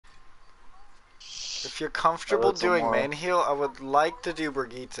If you're comfortable till doing tomorrow. main heal, I would like to do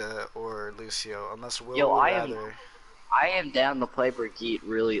Brigitte or Lucio, unless Will Yo, would I rather. am down to play Brigitte,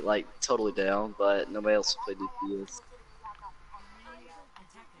 really, like, totally down, but nobody else will play DPS.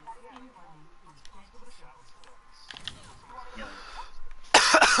 You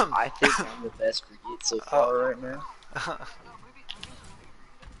know, I think I'm the best Brigitte so far Oh. right now.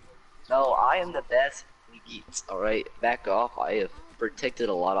 No, I am the best Brigitte, alright? Back off, I have protected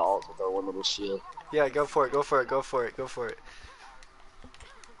a lot of alts with our one little shield. Yeah, go for it, go for it, go for it, go for it.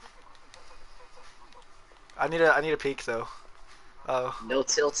 I need a peek though. Oh. No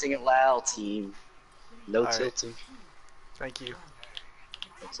tilting allowed, team. No Alright. tilting. Thank you.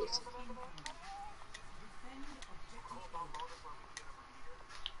 No tilting.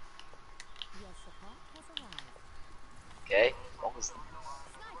 Okay, what was that?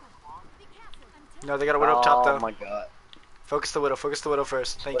 No, they got a widow up top Oh though. my god. Focus the widow first.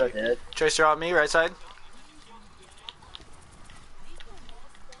 Thank What I you. did? Tracer on me, right side.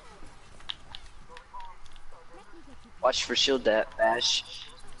 Watch for shield that bash.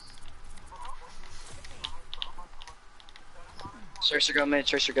 Tracer go mid,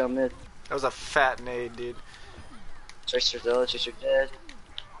 Tracer go mid. That was a fat nade, dude. Tracer dead, Tracer dead.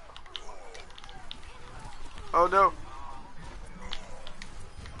 Oh no.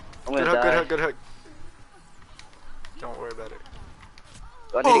 I'm Good gonna hook, good die. hook, good hook. Don't worry about it.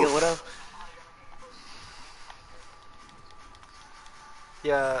 Do I need to get Widow?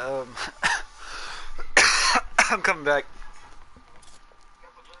 Yeah, I'm coming back.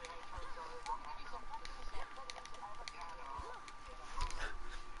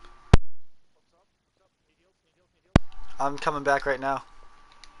 I'm coming back right now.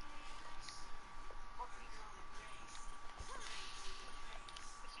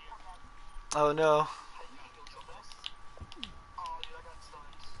 Oh no.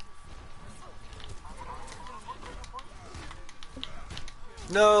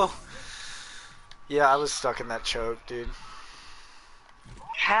 No. Yeah, I was stuck in that choke, dude.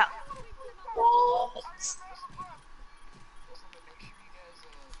 How? What?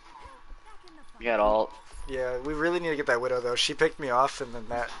 You got ult. Yeah, we really need to get that widow though. She picked me off, and then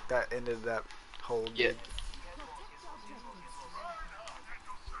that ended that whole Yeah. dude.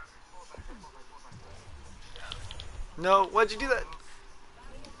 No, why'd you do that?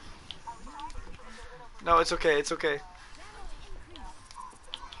 No, it's okay, it's okay.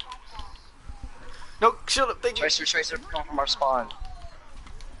 No, shield up, thank you. Tracer, Tracer, come from our spawn.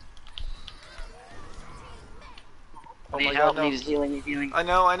 Oh Need my help, god, no. need healing, need healing. I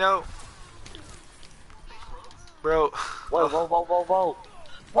know. Bro. Whoa, whoa, whoa, whoa, whoa.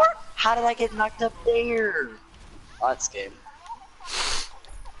 What? How did I get knocked up there? Oh, that's game.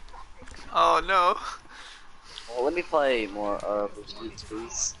 Oh no. Well, let me play more Brigitte,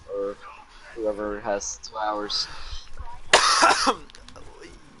 please. Or whoever has 2 hours.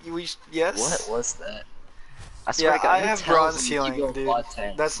 Yes? What was that? I swear Yeah, to God, I who have tells bronze them to keep healing, going dude. bot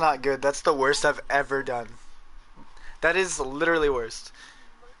tank? That's not good. That's the worst I've ever done. That is literally worst.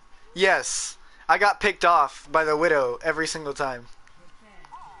 Yes. I got picked off by the widow every single time.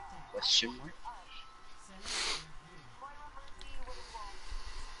 Question mark?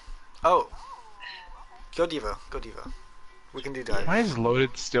 Oh. Go Diva. Go Diva. We can do dive. Why is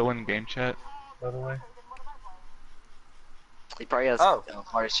loaded still in game chat, by the way? He probably has Oh.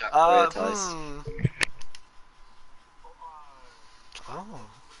 fire shot prioritized. Oh.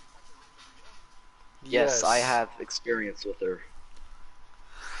 Yes, I have experience with her.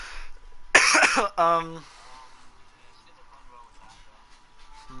 um.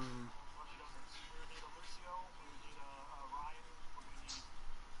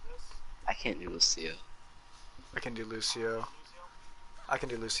 I can't do Lucio. I can do Lucio. I can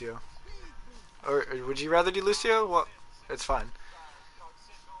do Lucio. Or would you rather do Lucio? Well, it's fine.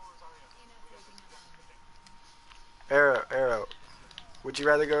 Arrow. Would you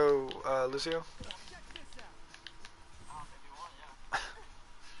rather go Lucio?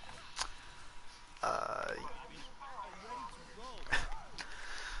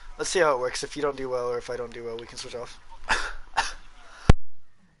 Let's see how it works. If you don't do well or if I don't do well, we can switch off.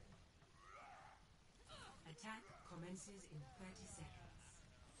 Attack commences in 30 seconds.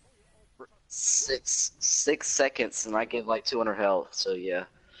 6 seconds, and I give like 200 health. So yeah.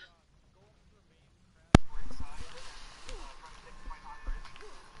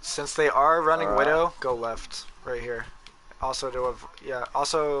 Since they are running Widow, go left, right here. Also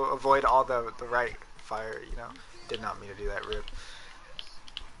also avoid all the right fire. You know, did not mean to do that. Rip.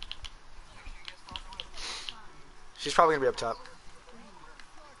 She's probably gonna be up top.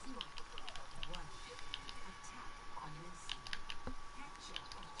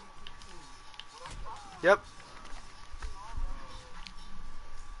 Yep.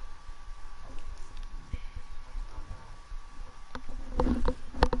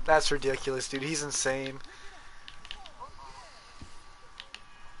 That's ridiculous, dude. He's insane.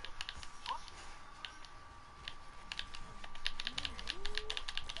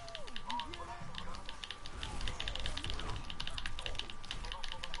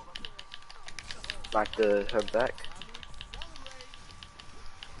 Knock the her back.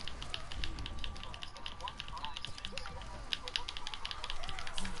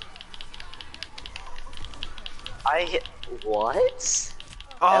 I hit what?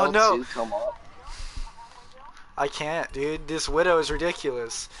 Oh no, L2 come up. I can't, dude. This Widow is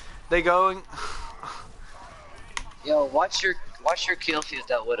ridiculous. They going. Yo, watch your kill feed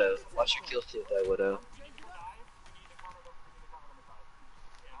that Widow. Watch your kill feed that Widow.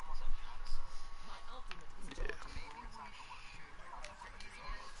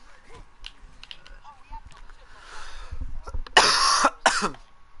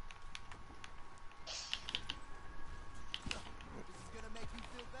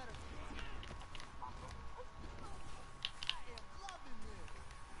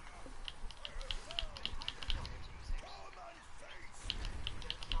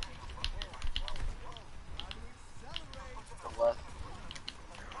 Left.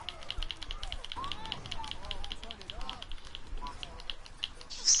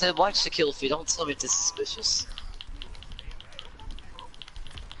 Sid, watch the kill feed. Don't tell me this is suspicious.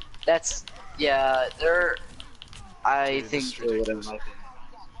 That's yeah. They're. I Dude, this think is they would have ridiculous. mic.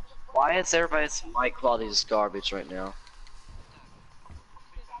 Why is everybody's mic quality just garbage right now?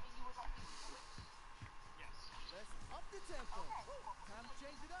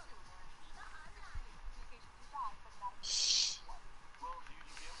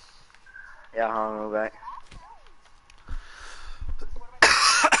 Yeah, I'll go back.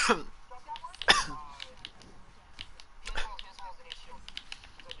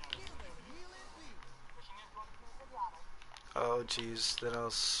 Oh jeez, then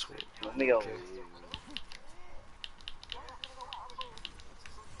I'll Let me go. Okay.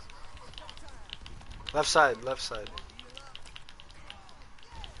 Left side, left side.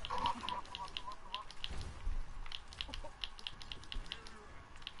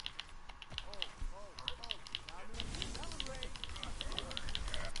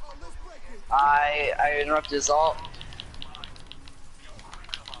 I interrupted his ult.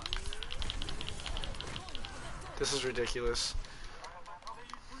 This is ridiculous.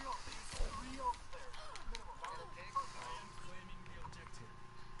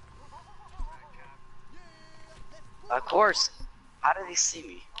 Of course. How did he see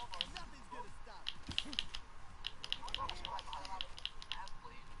me?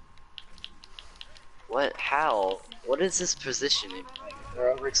 What? How? What is this positioning? Like,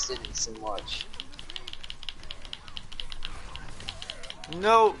 they're overextending so much.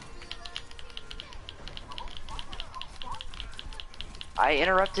 No. I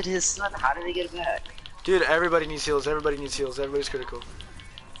interrupted his son. How did he get it back? Dude, everybody needs heals. Everybody needs heals. Everybody's critical.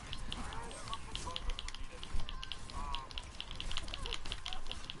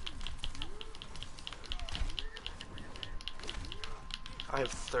 I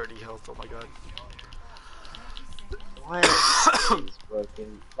have 30 health. Oh my god. What? This is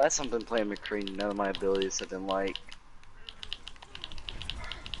broken. Last time I've been playing McCree, none of my abilities have been like.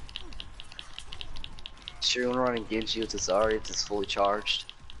 Sure, you want to run Genji with Azari if it's fully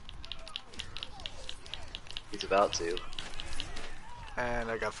charged? He's about to. And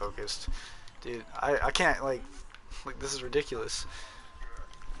I got focused. Dude, I can't, like, this is ridiculous.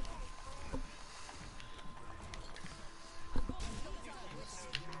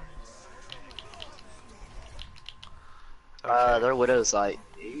 Okay. Their Widow's like.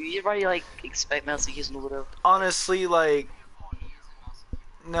 You already like expect Mouse to use the Widow? Honestly, like,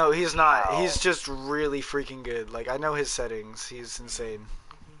 no, he's not. Wow. He's just really freaking good. Like, I know his settings. He's insane.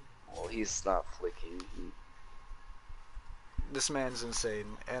 Well, he's not flicking. This man's insane,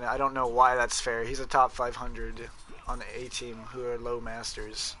 and I don't know why that's fair. He's a top 500 on the A team who are low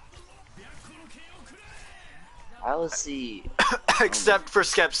masters. I will see. Except for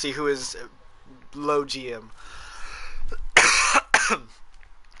Skepsy, who is low GM.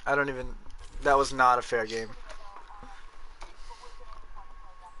 I don't even... That was not a fair game.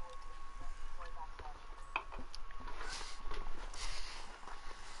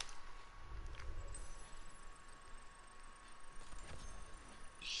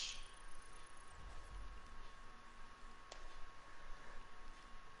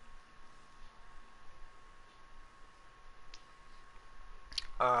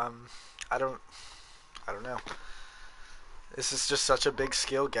 I don't know. This is just such a big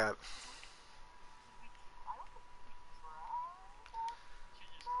skill gap.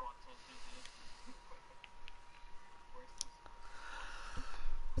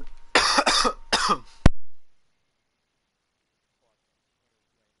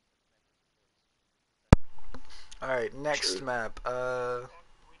 Alright, next True. map.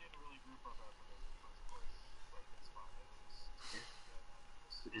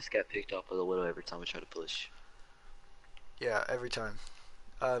 We just got picked off by the widow every time we try to push. Yeah, every time.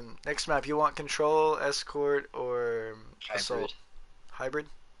 Next map, you want control, escort, or assault? Hybrid.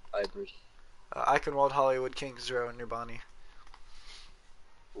 Hybrid? Hybrid. Eichenwald, Hollywood, Kings Row, and Nubani.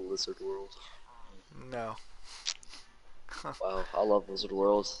 Lizard World. No. Wow, I love Lizard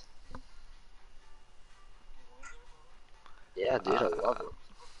World. Yeah, dude, I love it.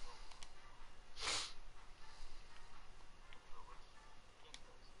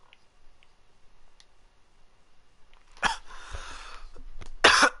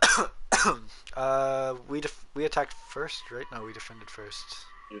 We attacked first, right? No, we defended first.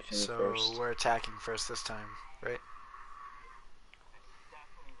 So First. we're attacking first this time, right?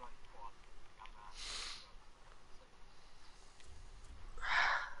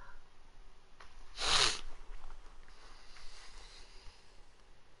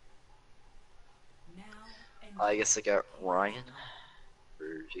 Now I guess I got Ryan for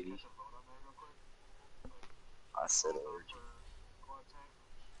GD. I said over.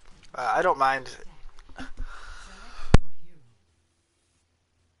 I don't mind. select your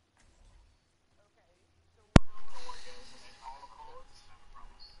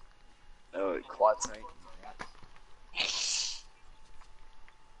hero. No, quad tank.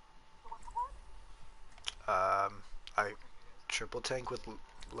 I triple tank with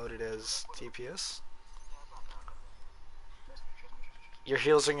loaded as DPS. Your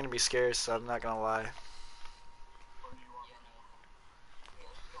heals are gonna be scarce, so I'm not gonna lie.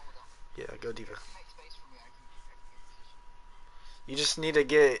 Yeah, go Diva. You just need to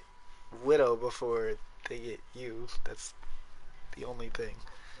get Widow before they get you. That's the only thing.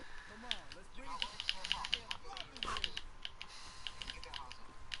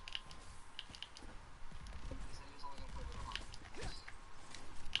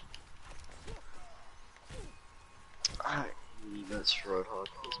 Alright, that's Roadhog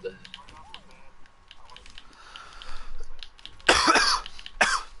was bad.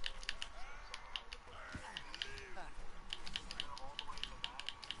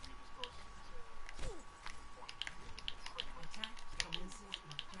 Attack commences in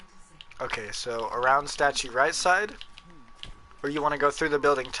 30 seconds. Okay, so around statue right side, or you want to go through the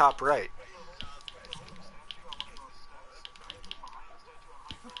building top right?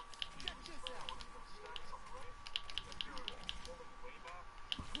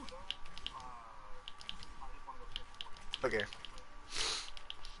 Okay.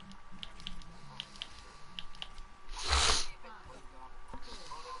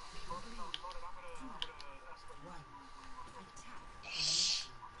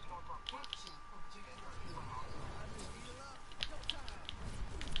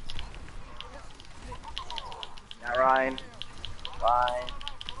 Now Ryan. Ryan.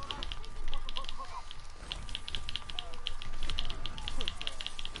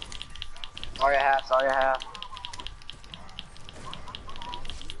 Sorry I have, sorry I have.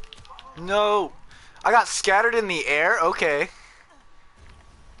 No! I got scattered in the air? Okay.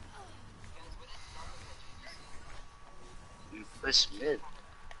 You push mid.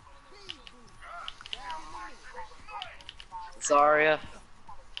 Zarya.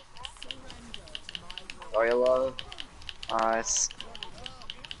 Zarya low. Nice.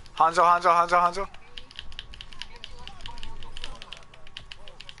 Hanzo, Hanzo, Hanzo, Hanzo.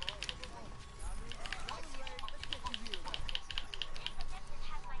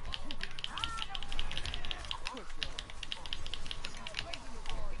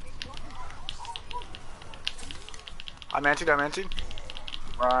 I'm anti, I'm anti.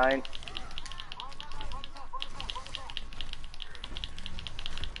 Ryan.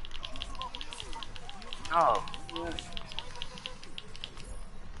 Oh.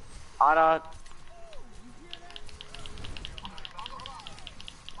 Ana.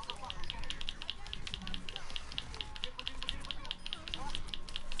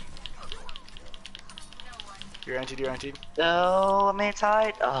 You're anti, you're anti. No, I'm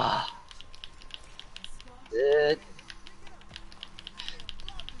anti. Ah. Dead.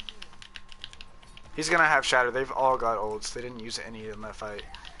 He's gonna have shatter. They've all got ults. They didn't use any in that fight.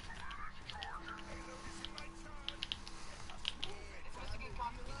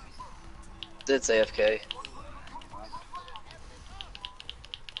 It's AFK.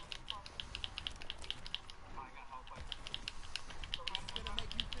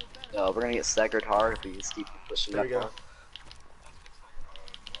 No, we're gonna get staggered hard if we just keep pushing There that we go. far.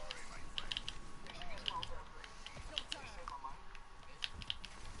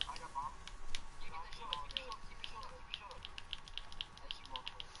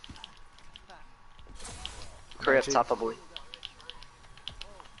 Curry up top, I believe.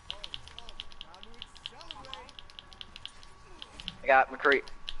 I got McCree.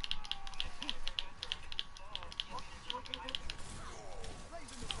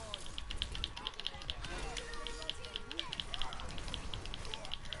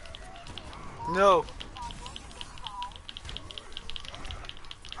 No.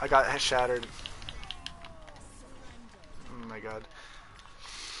 I got shattered. Oh my god.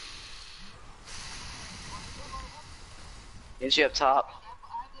 Genji up top.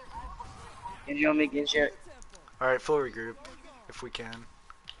 Genji on me, Genji. Alright, full regroup. If we can.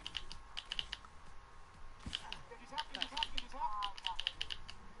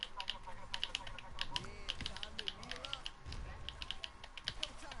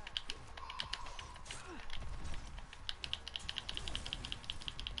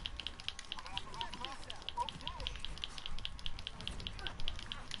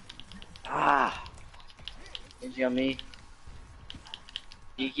 Ah. Genji on me.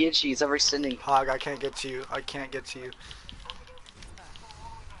 Genji, he's overextending. Hog, I can't get to you. I can't get to you.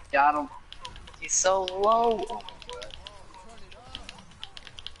 Got him. He's so low. Oh my god.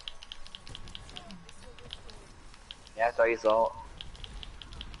 Yeah, I thought he's ult.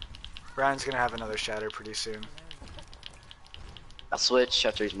 Ryan's gonna have another shatter pretty soon. I'll switch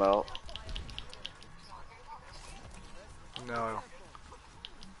after he's my ult. No.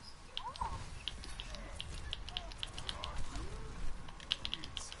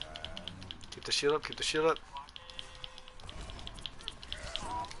 Keep the shield up, keep the shield up.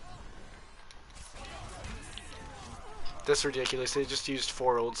 That's ridiculous. They just used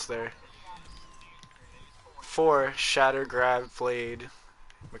 4 ults there. 4 shatter, grab, blade,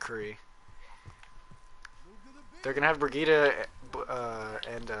 McCree. They're gonna have Brigitte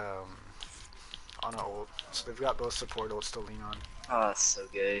and on a ult, so they've got both support ults to lean on. Oh, that's so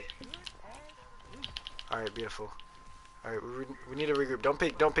gay. Alright, beautiful. Alright, we need to regroup. Don't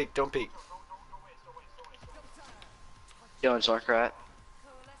peek, don't peek, don't peek. Killing Junkrat.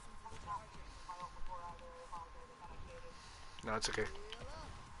 No, it's okay.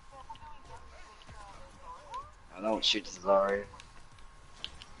 I don't shoot Zarya.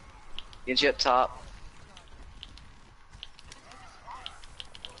 Genji up top.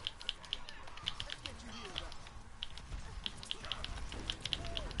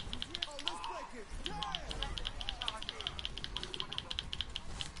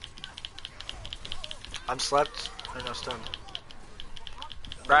 I'm slept. Or no, stunned.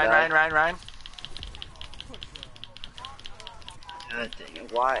 Ryan. God dang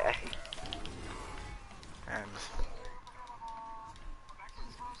it, why? And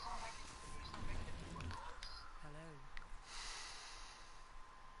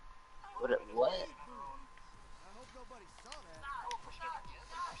What?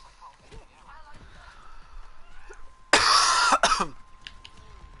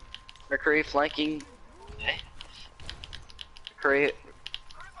 McCree flanking. McCree.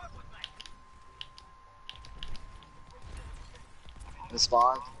 The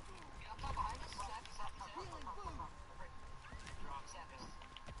spawn.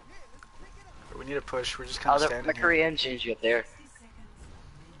 we need to push. We're just kind of standing here. McCree and Genji up there.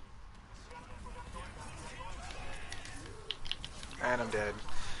 And I'm dead.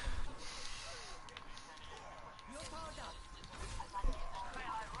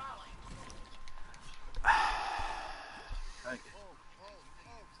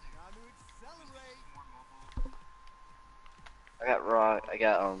 I got rock. I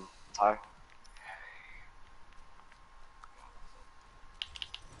got tire.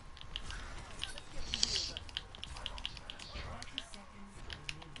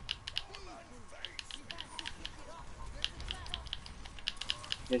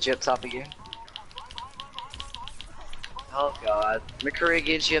 Genji up top again. Oh god. McCree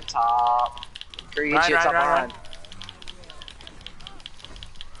Genji up top. McCree Genji up top behind.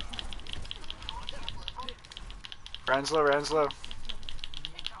 Ryan's low.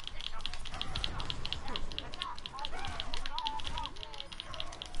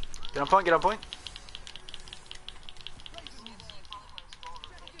 Get on point.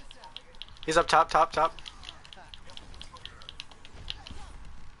 He's up top.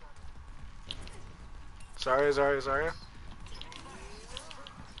 Zarya.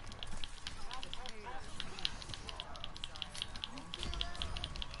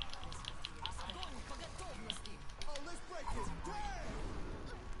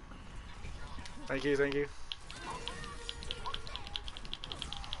 Thank you.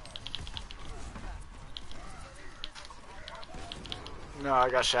 No, I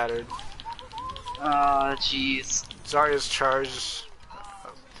got shattered. Ah, jeez. Zarya's charged.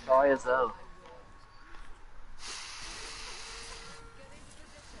 Zarya's up.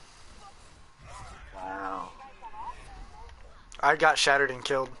 Wow. I got shattered and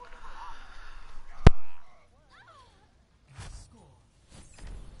killed. Score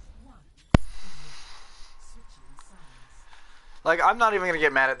 1-1. Switching sides. Like, I'm not even gonna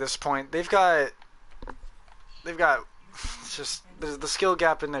get mad at this point. They've got it's just the skill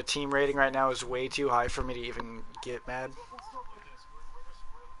gap in their team rating right now is way too high for me to even get mad.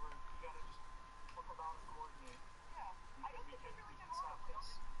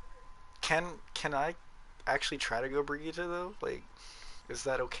 Can I actually try to go Brigitte though? Like, is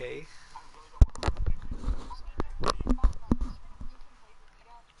that okay?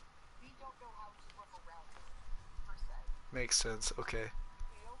 Makes sense. Okay.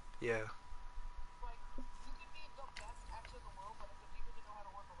 Yeah.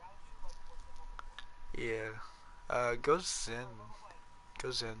 Yeah. Go Zen.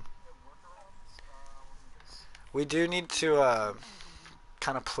 Go Zen. We do need to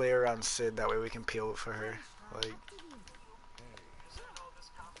kind of play around Sid, that way we can peel for her. Like,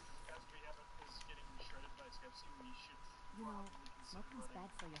 You know, smoking's bad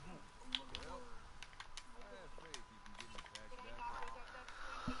for your head.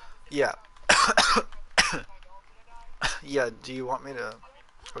 yeah. Yeah, do you want me to...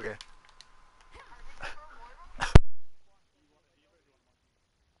 Okay.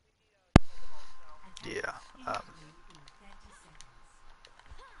 Yeah.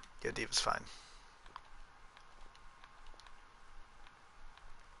 Yeah, Diva's fine.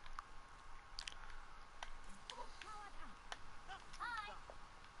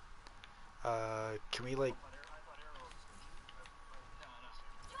 Can we, like...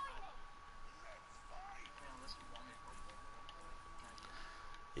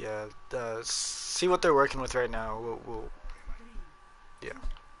 Yeah, see what they're working with right now. We'll yeah.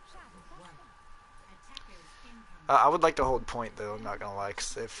 I would like to hold point, though, I'm not gonna lie,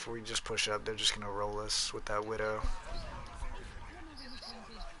 'cause if we just push up, they're just gonna roll us with that Widow.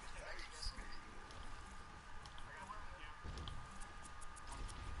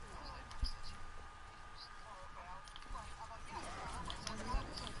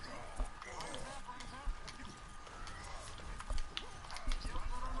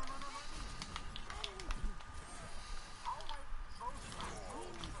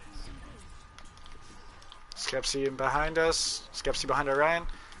 Skepsy behind us. Skepsy behind Orion.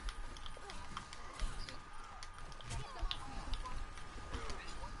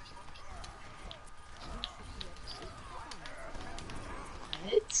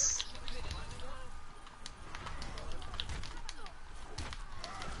 It's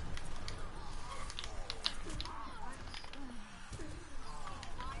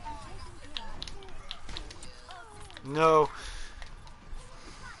No.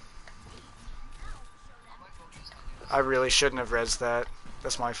 I really shouldn't have rezzed that.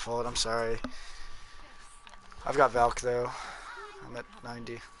 That's my fault, I'm sorry. I've got Valk, though. I'm at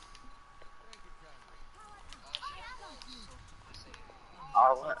 90.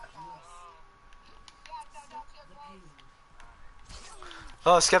 our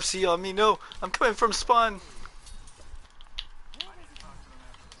Oh, Skepsy on me, no! I'm coming from spawn!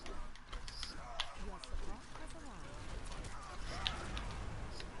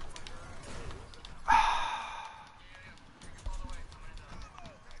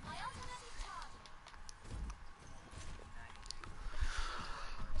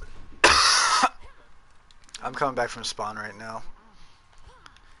 I'm coming back from spawn right now.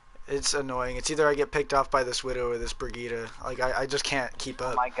 It's annoying. It's either I get picked off by this Widow or this Brigitte. Like, I just can't keep Oh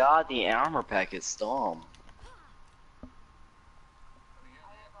up. my god, the armor pack is dumb.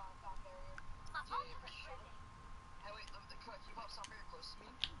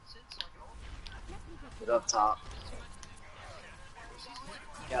 Get up top.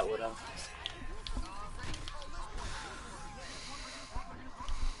 Got Widow.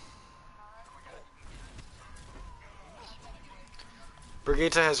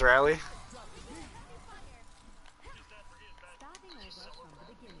 Brigitte has rally.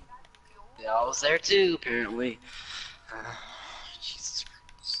 Yeah, I was there too, apparently. Jesus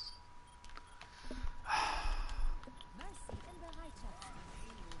Christ.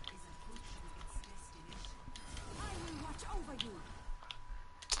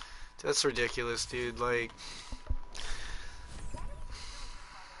 That's ridiculous, dude. Like,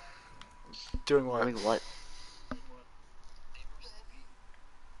 doing what? Doing what?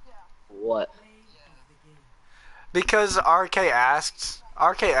 What? Because RK asked,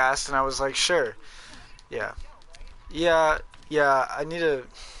 and I was like, sure. Yeah. Yeah, I need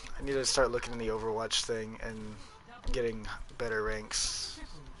to start looking in the Overwatch thing and getting better ranks.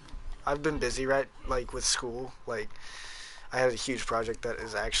 I've been busy, right, like, with school. Like, I had a huge project that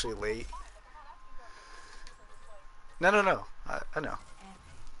is actually late. No, no, no. I know. Aw,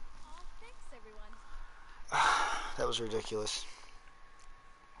 thanks, everyone. That was ridiculous.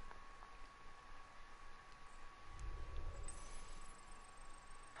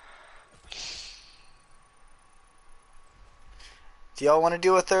 Do y'all want to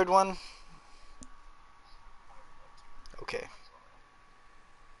do a third one? Okay.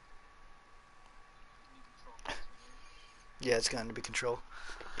 Yeah, it's going to be control.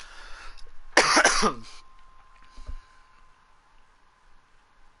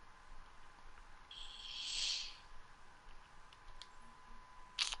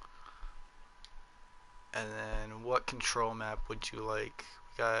 And then what control map would you like?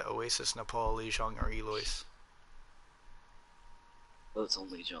 We got Oasis, Nepal, Lijiang, or Eloise. Oh, it's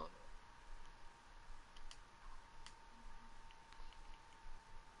only John.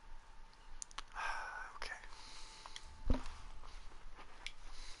 Okay.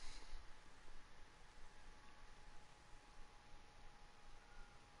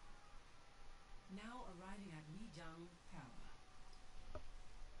 Now arriving at Lijiang Tower.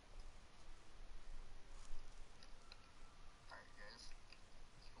 Alright guys,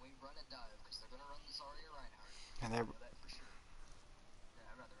 can we run a dive? Because they're gonna run this Zarya Reinhardt. And I they're know that for sure. Yeah,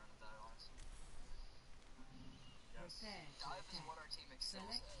 I'd rather run a dive, honestly. Yes. Prepare to Dive is attack. what our team excels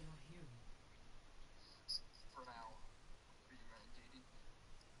Select at. your hero. For now. What are you running, JD?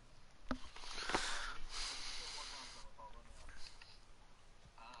 Let me feel more confident with all, let me honest.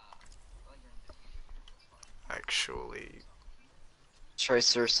 I like running different here, that's fine. actually.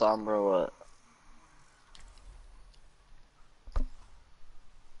 Tracer, Sombra, what?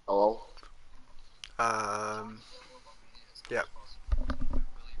 Hello? Yep.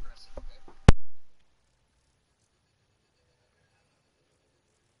 Really aggressive, okay?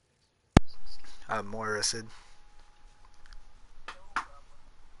 More acid.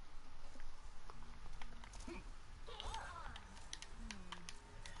 Looks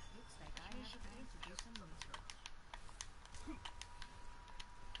like I have time to do some research.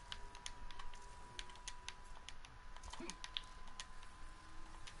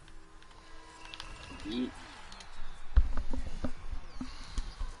 Yeet.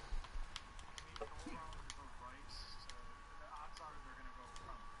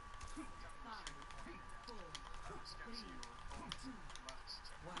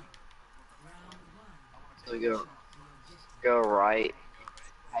 So we go right,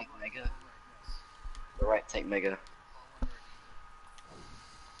 take Mega. Go right, take Mega.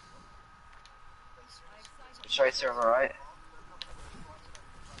 Tracer on the right.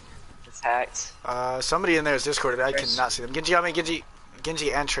 It's hacked. Somebody in there is discorded. I Tracer. cannot see them. Genji on me,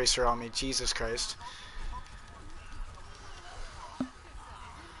 Genji and Tracer on me. Jesus Christ.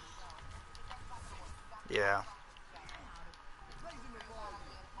 Yeah.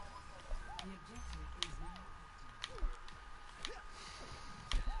 The objective is now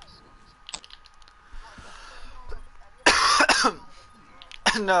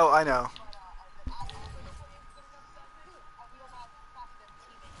No, I know.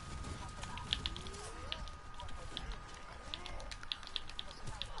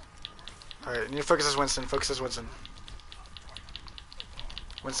 Alright, you need to focus as Winston. Focus as Winston.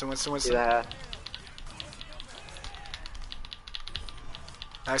 Winston. Yeah.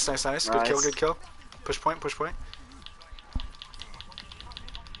 Nice. Good Nice. kill. Push point.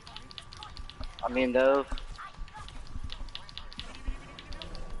 I mean, though.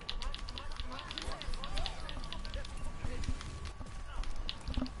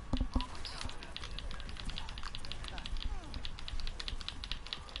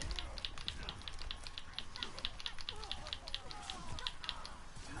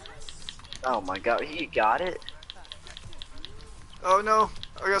 Oh my god, he got it? Oh no,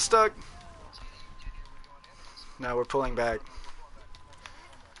 I got stuck. No, we're pulling back.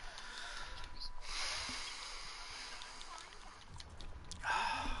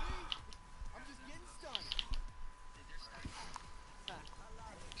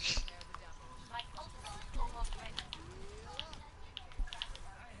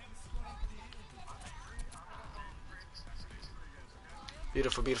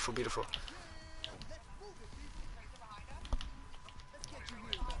 Beautiful.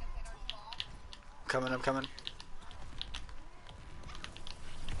 I'm coming.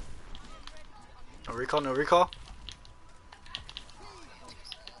 No recall.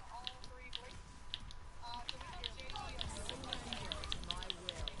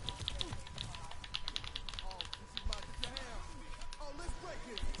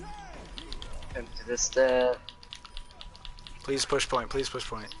 Come to this Please push point.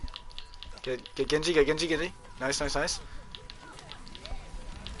 Get Genji. Nice.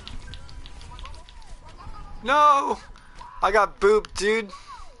 No! I got booped, dude.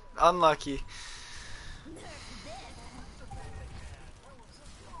 Unlucky.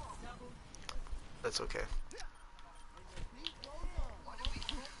 That's okay.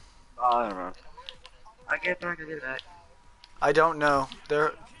 Oh, I don't know. I get back, I get back. I don't know.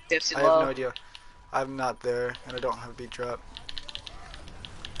 There. Tipsy I have low. no idea. I'm not there, and I don't have beat drop.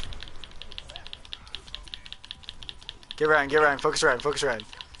 Get Ryan, focus Ryan.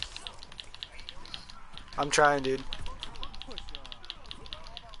 I'm trying, dude.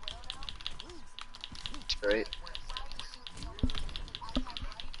 Great.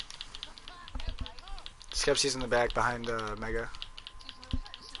 Skepsi's in the back behind Mega.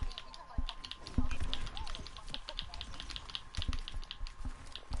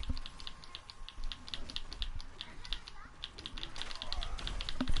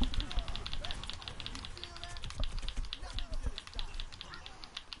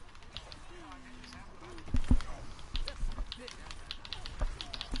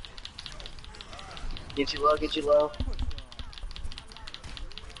 Get you low, get you low.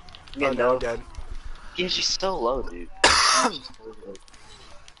 Oh no, no. I'm dead. Get you so low, dude.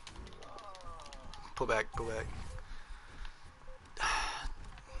 Pull back. You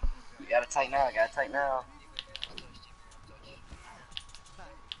gotta tighten out,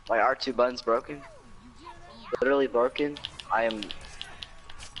 My R2 button's broken. Literally broken. I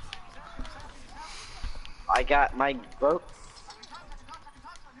got my broke.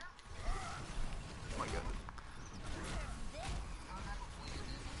 Oh my god.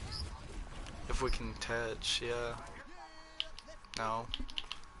 If we can touch, yeah. No.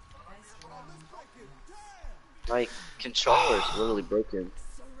 My controller's literally broken.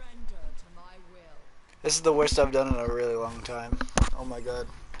 This is the worst I've done in a really long time. Oh my god.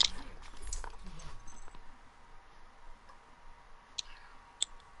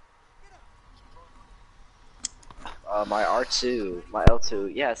 My R2, my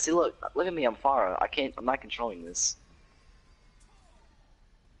L2. Yeah, see, look at me. I'm far. I'm not controlling this.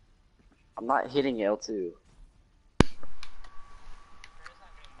 I'm not hitting L2.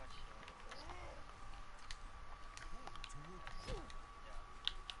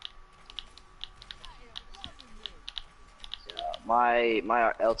 My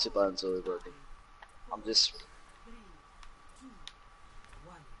L2 button's really broken. I'm just.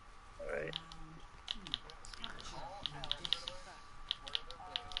 Alright.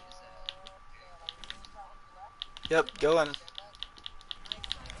 Yep, going.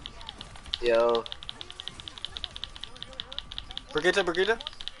 Yo. Brigitte.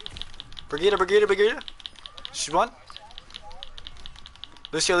 She's one.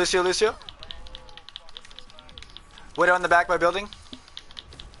 Lucio. Widow in the back by building.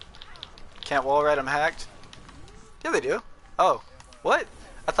 Can't wall right, I'm hacked. Yeah, they do. Oh, what?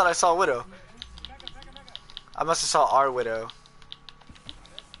 I thought I saw Widow. I must have saw our Widow.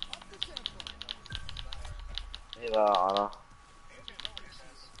 Hey, Anna.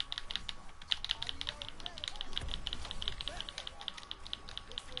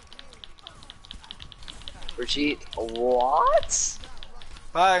 Brigitte, what?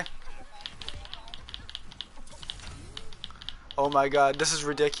 Bye. Oh my god, this is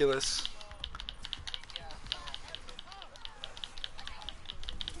ridiculous.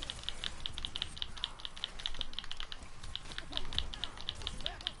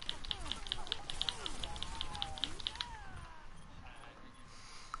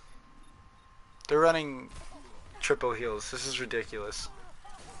 They're running triple heals. This is ridiculous.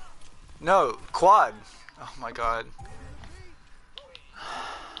 No, quad. Oh my god.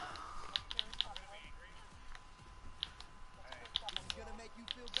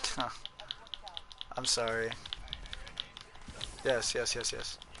 I'm sorry. Yes.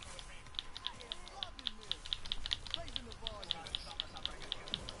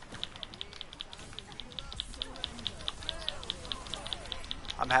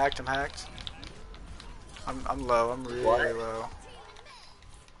 I'm hacked. I'm low. I'm really What? low.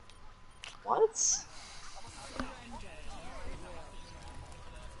 What?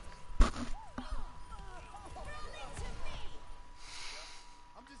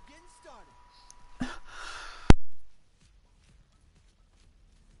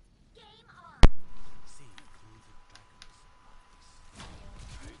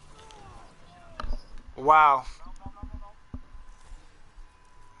 Wow.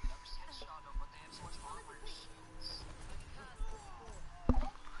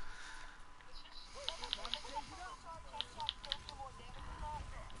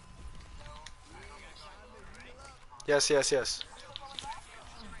 Yes.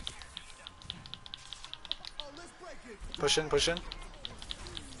 Push in.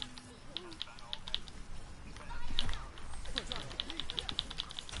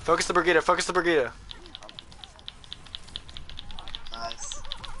 Focus the Brigida, focus the Brigida. Nice.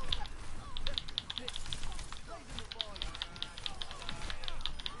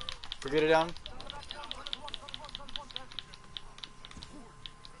 Brigida down.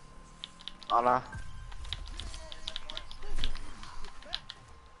 Anna.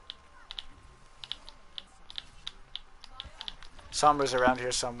 Sombra's around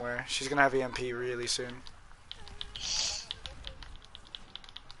here somewhere. She's gonna have EMP really soon.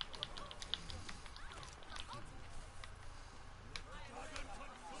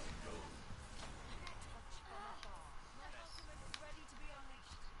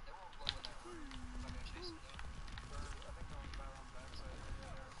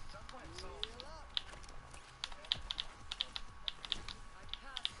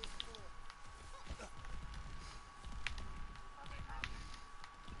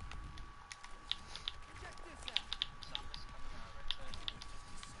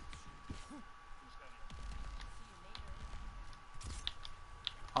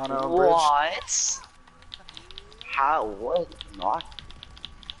 On a bridge. What? How? What? Not?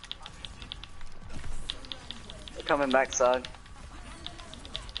 They're coming back, son.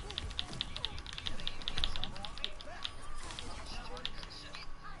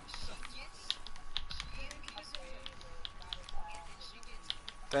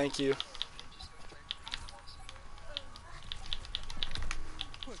 Thank you.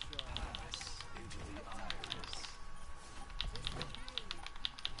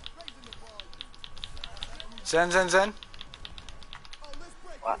 Zen, Zen, Zen.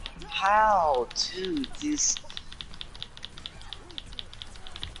 What? How, dude? This.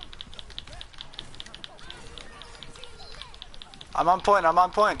 I'm on point, I'm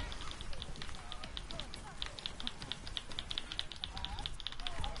on point.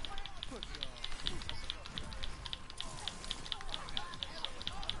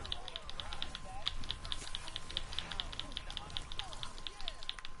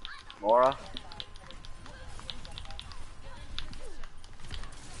 Mora.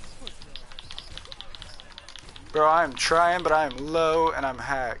 Bro, I'm trying, but I'm low and I'm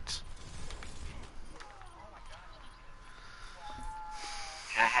hacked.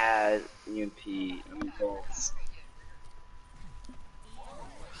 I had EMP results.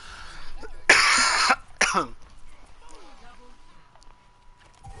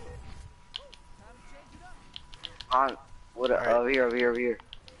 On. What? Right. Over here, over here, over here.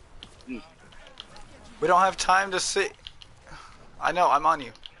 We don't have time to see. I know, I'm on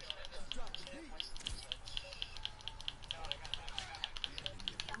you.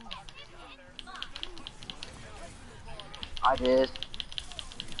 I did.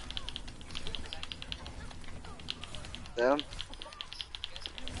 Them.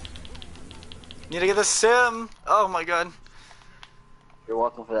 Need to get the sim. Oh my god. You're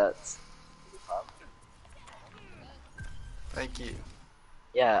welcome for that. Thank you.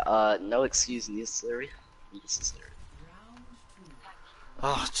 Yeah, no excuse necessary. Necessary.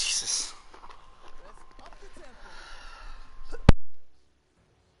 Oh, Jesus.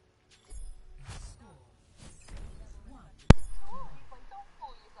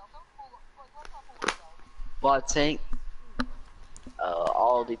 Bot tank.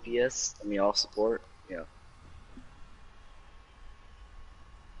 All DPS. I mean, all support. Yeah.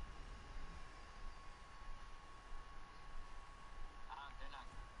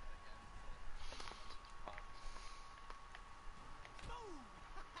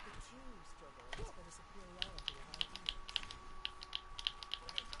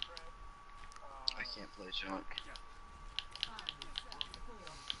 I can't play junk.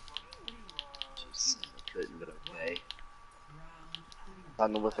 Just I couldn't, but okay.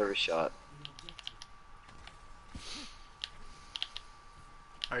 I'm with every shot.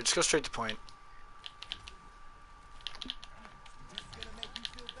 Alright, just go straight to point.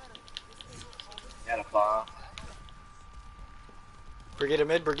 Got a fire. Brigida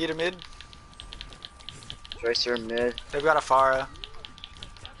mid, Brigida mid. Tracer mid. They've got a Pharah.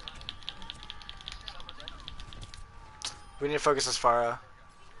 We need to focus this Pharah.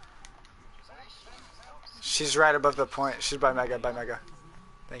 She's right above the point. She's by Mega, by Mega.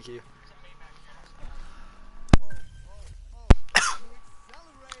 Thank you.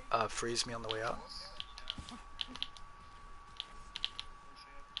 Freeze me on the way out.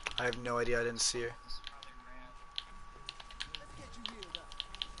 I have no idea, I didn't see her.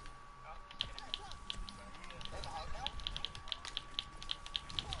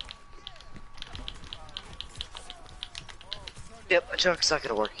 Yep, my junk's not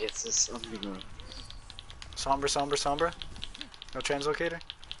gonna work. It's this. Sombra, Sombra, Sombra. No translocator.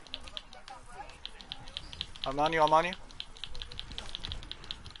 I'm on you, I'm on you.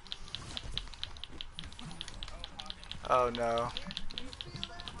 Oh no.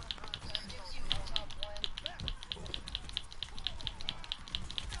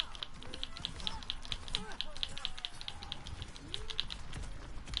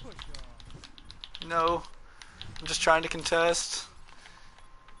 No. I'm just trying to contest.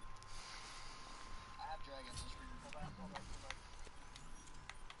 I have dragons. Just pull back, pull back, pull back.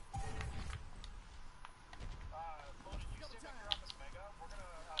 Loaded, you stay back here on this mega. We're gonna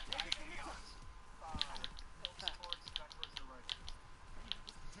back towards back towards the right.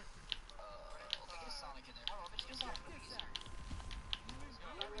 Let's get a Sonic in there. Hold on, let's get a Sonic.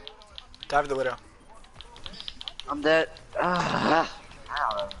 Dive the widow. I'm dead. I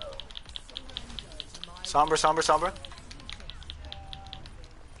don't know. Sombra, Sombra, Sombra.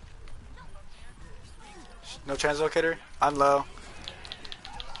 No translocator. I'm low.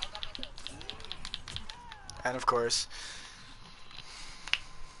 And of course.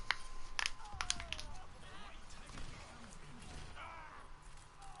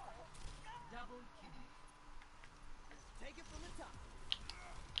 Double kill.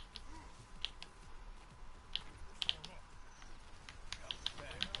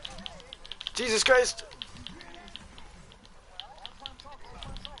 Jesus Christ!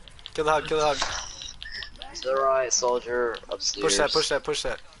 Kill the hog, kill the hog. To the right, soldier, upstairs. Push that, push that, push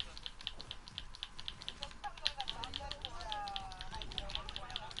that.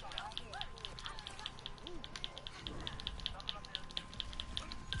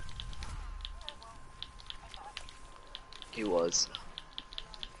 He was.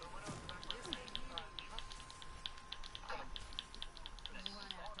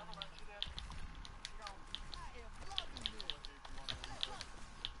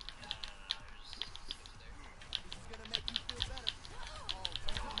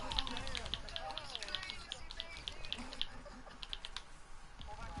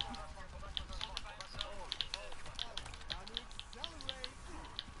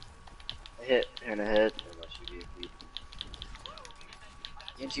 Hit in the head.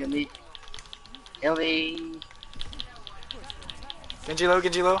 Genji on me. Heal me. Genji low,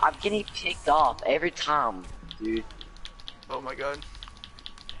 Genji low. I'm getting picked off every time, dude. Oh my god.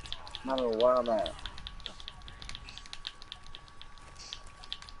 No matter where I'm at.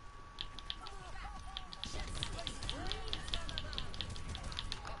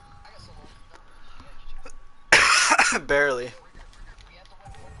 Barely.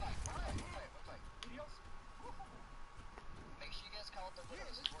 Make sure you guys call it the widows.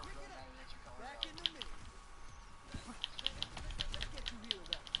 This is where really matters that you're calling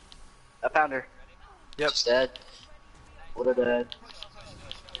it out. I found her. Yep. She's dead. What are dead?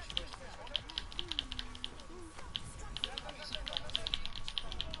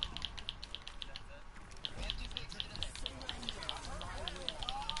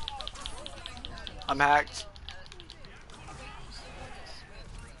 I'm hacked.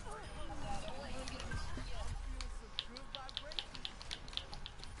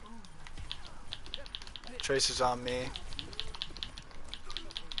 Tracer's on me.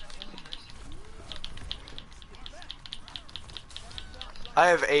 I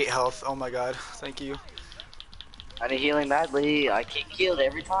have 8 health. Oh my god. Thank you. I need healing badly. I get killed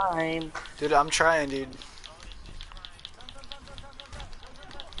every time. Dude, I'm trying, dude.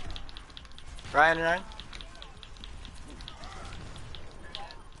 Ryan.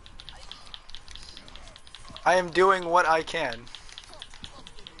 I am doing what I can.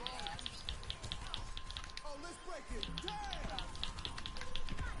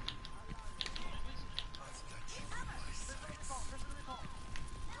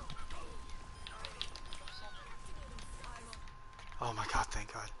 Oh my god,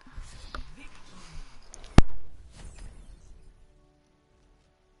 thank god.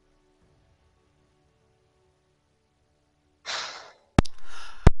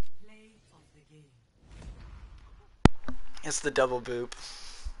 Play of the game. It's the double boop.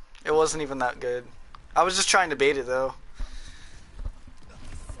 It wasn't even that good. I was just trying to bait it though.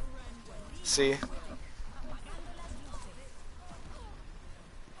 See?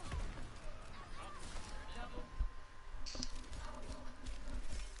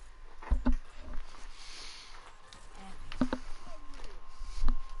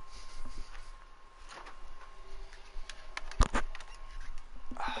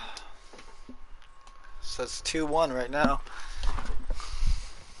 So it's 2-1 right now.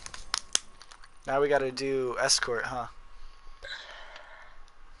 Now we gotta do escort, huh?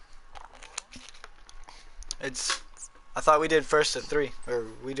 I thought we did first at 3. Or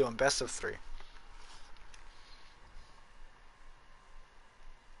we doing best of 3.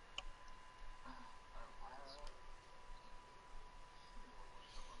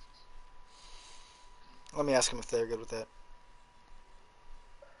 Let me ask him if they're good with that.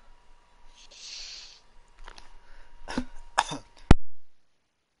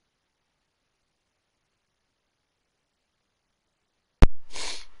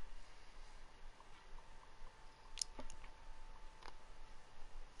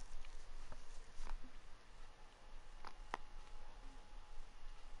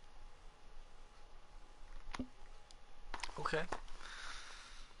 Okay.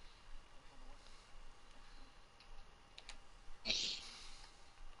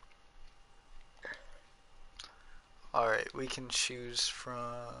 Alright, we can choose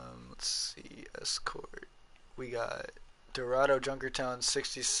from, let's see, escort. We got Dorado, Junkertown,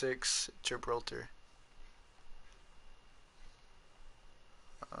 66, Gibraltar.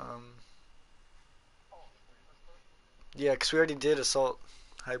 Um, yeah, because we already did assault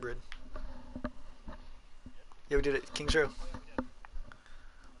hybrid. Yeah, we did it. Kings Row.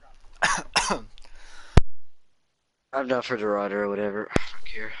 I'm down for Dorado or whatever. I don't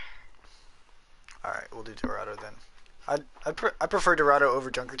care. Alright, we'll do Dorado then. I prefer Dorado over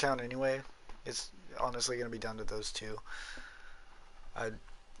Junkertown anyway. It's honestly going to be down to those two. I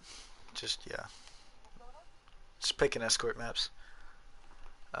just, yeah. Just picking escort maps.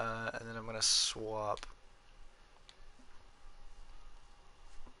 And then I'm going to swap.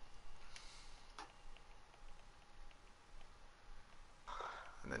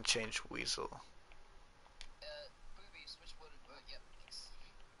 And then change Weasel. Boobies, which would, yep, thanks.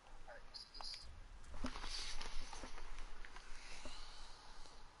 Alright, so this.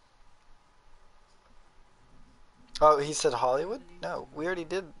 Oh, he said Hollywood? No, we already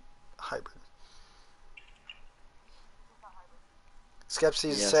did hybrid. Skepsi's Yeah,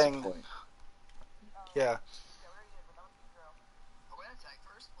 that's the saying, point. yeah, Oh, we attack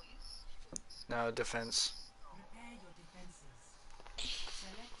first, please. no, defense. Prepare your defenses.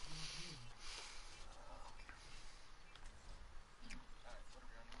 Select your hero. Alright, what are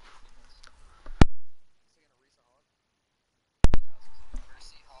we running? Defense. Second, Orisa Hog. Yeah,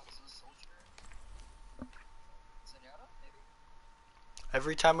 Orisa Hog is a soldier. Zenyatta, maybe?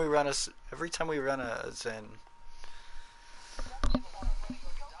 Every time we run a Zen, Yeah, but we're not running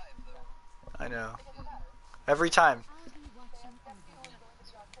like a dive, though. I know. Every time. I'll be watching over you.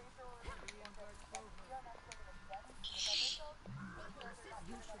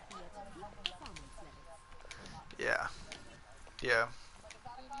 You should be at peak performance levels. Yeah. Yeah.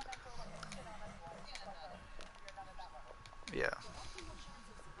 Yeah.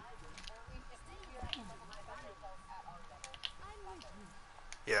 I'm with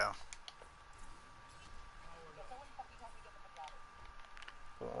you. Yeah.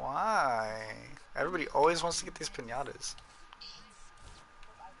 Why? Everybody always wants to get these pinatas.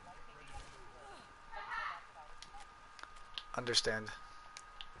 Understand.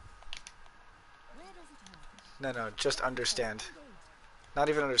 Where does it hurt? No, just understand. Not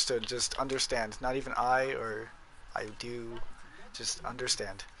even understood, just understand. Not even I or I do. Just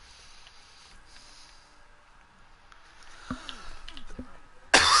understand.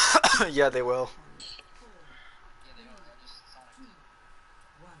 Yeah, they will. Yeah, they are. I just Sonic did.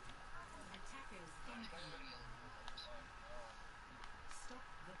 One. Attackers incoming. Stop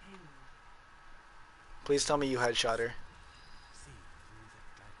the payload. Please tell me you headshot her.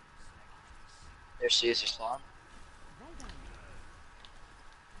 There she is, her spawn. Well done.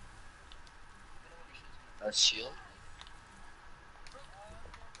 That's shield.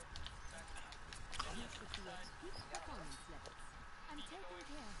 You should be at peak performance levels. I'm taking care of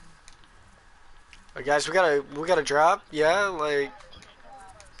you. Alright, guys, we gotta drop. Yeah, like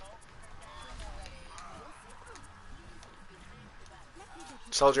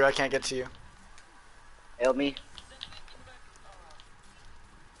soldier, I can't get to you. Help me.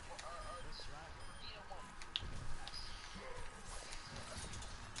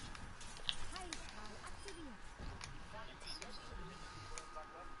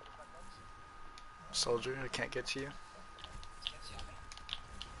 Soldier, I can't get to you.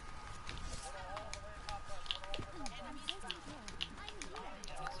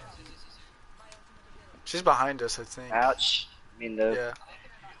 She's behind us, I think. Ouch. I mean, the. Yeah.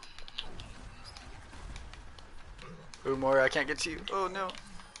 Umor, I can't get to you. Oh no.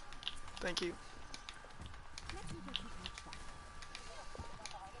 Thank you.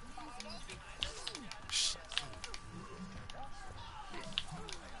 Shh.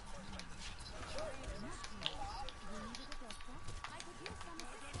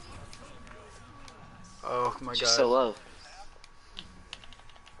 Oh my She's god. so low.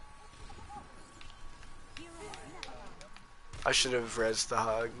 I should have rezzed the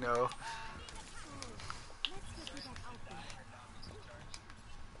hog. No.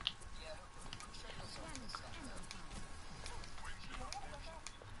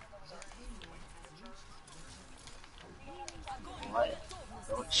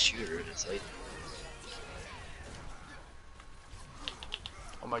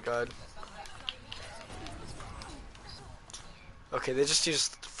 my god. Okay, they just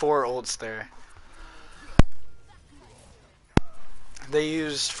used 4 ults there. They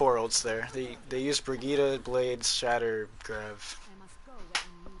used 4 ults there. They used Brigitte, Blades, Shatter, Grav. I must go where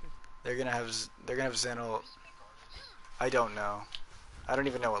I'm needed. They're gonna have Zen ult. I don't know. I don't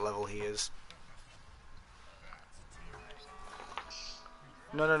even know what level he is.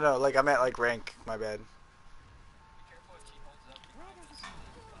 No, no, no. Like I'm at like rank. My bad. Be careful if she holds up. Where does it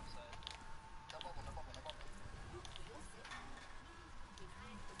go? Left side. No bubble, no bubble, no bubble.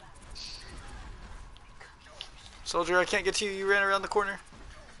 Soldier, I can't get to you. You ran around the corner.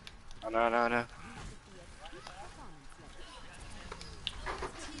 Oh, no, no, no.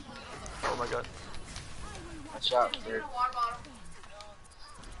 Oh my god. Watch out, dude. Water bottle.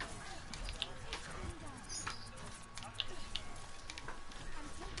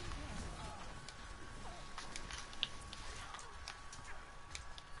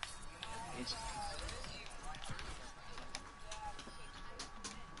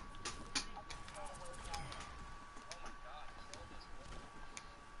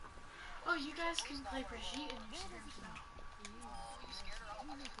 Oh, you guys can play Brigitte and streams now. You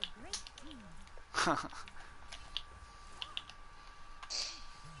make a great team. Let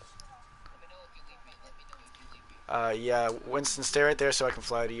me know if you leave me. Let me know if you leave me. Yeah, Winston, stay right there so I can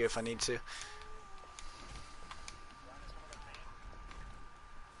fly to you if I need to. Let's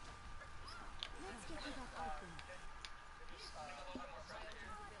get to that open. Yeah, I see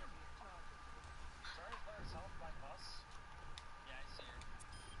her.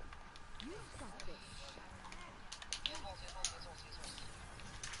 You've got this.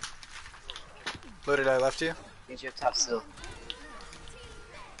 Loaded, I left you. Need you up top still.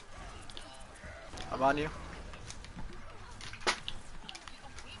 I'm on you.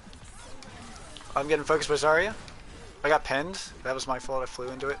 I'm getting focused by Zarya. I got pinned. That was my fault. I flew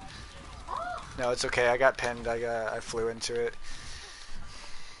into it. No, it's okay. I got pinned. I flew into it.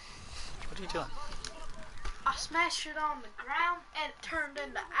 What are you doing? I smashed it on the ground and it turned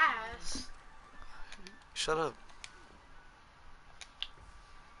into ass. Shut up.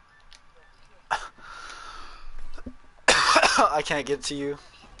 I can't get to you.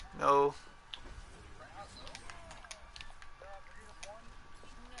 No.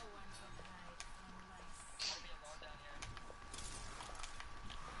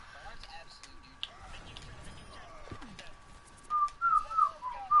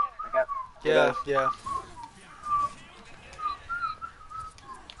 I got. Yeah, yeah.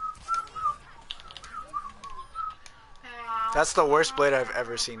 That's the worst blade I've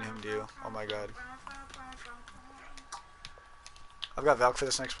ever seen him do. Oh my god. I've got Valk for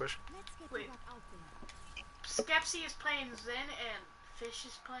this next push. Let's get Wait. to that open. Skepsy is playing Zen and Fish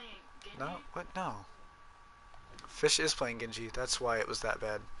is playing Genji. No, what? No. Fish is playing Genji. That's why it was that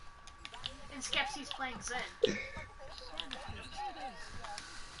bad. And Skepsy's playing Zen.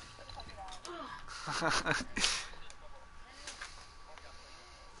 I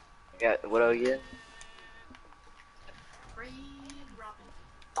got what again? Raid Robin.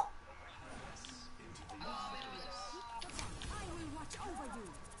 I will watch over you.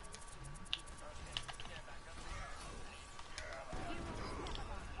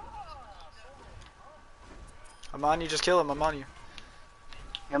 I'm on you. Just kill him. I'm on you.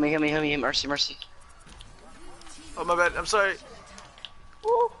 Heal me, heal me, heal me. Mercy, mercy. Oh my bad. I'm sorry.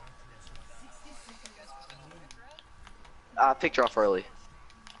 Woo. Picked her off early.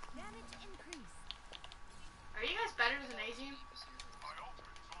 Damage increase. Are you guys better than A-Team?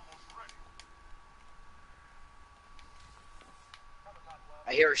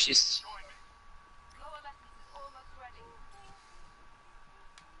 I hear her. She's.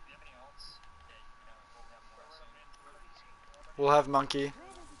 We'll have Monkey.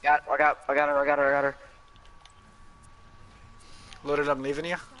 I got her. Loaded. I'm leaving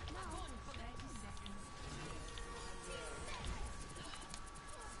you.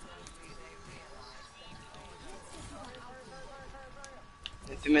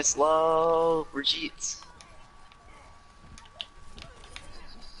 Infamous low, Brigitte.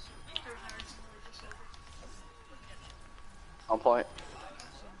 On point.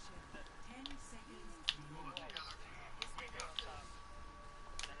 10 seconds.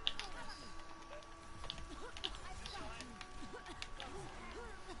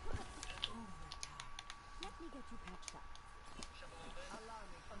 Let me get you patched up.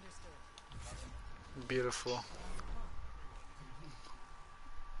 Beautiful.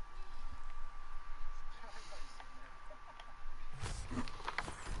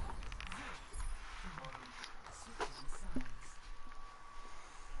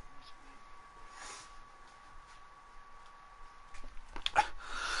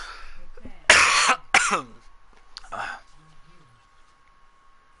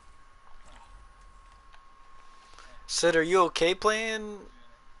 Sid, are you okay playing?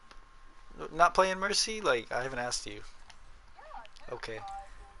 Not playing Mercy? Like, I haven't asked you. Okay.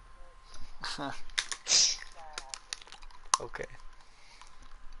 Okay.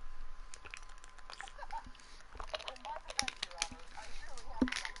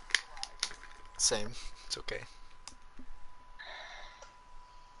 Same. It's okay.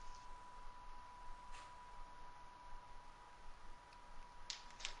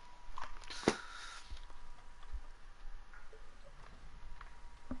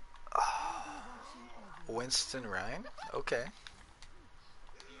 Winston Ryan? Okay.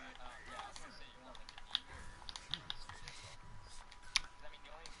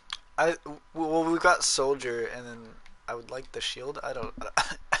 I well, we got Soldier, and then I would like the Shield. I don't.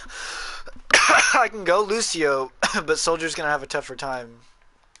 I can go Lucio, but Soldier's gonna have a tougher time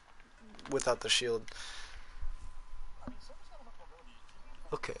without the Shield.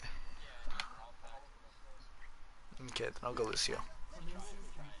 Okay. Okay, then I'll go Lucio.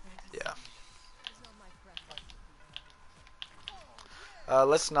 Yeah.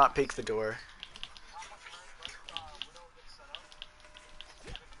 Let's not peek the door.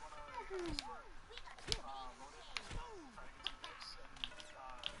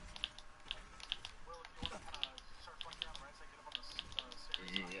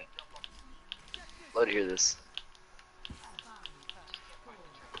 Yeah. Love to hear this.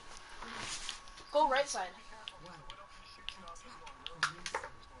 Go right side.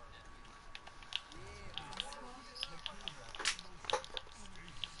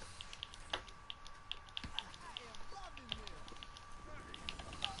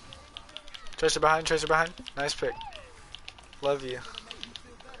 Tracer behind, Tracer behind. Nice pick. Love you.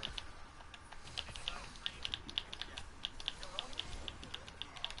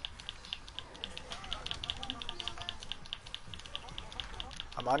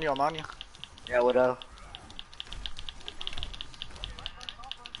 I'm on you, I'm on you. Yeah, what up?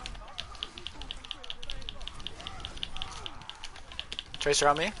 Tracer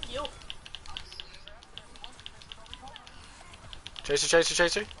on me. Yo. Tracer, Tracer,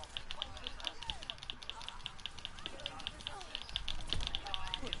 Tracer.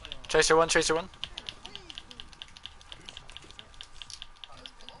 Tracer one, Tracer one.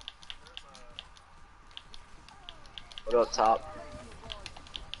 What up, top?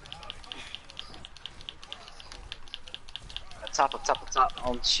 Up top,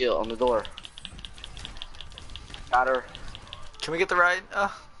 on the shield, on the door. Got her. Can we get the ride?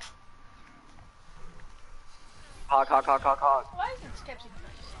 Hog. Why is it sketchy?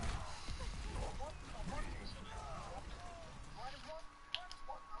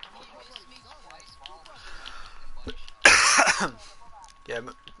 Yeah,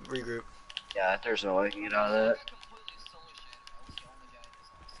 regroup. Yeah, there's no way you can get out of that.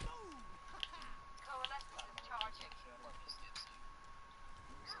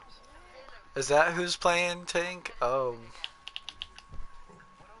 Is that who's playing tank? Oh.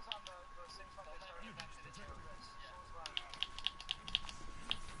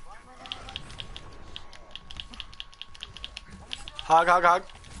 Hog.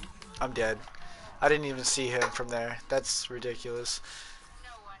 I'm dead. I didn't even see him from there. That's ridiculous.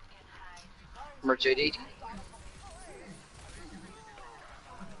 Merch JD.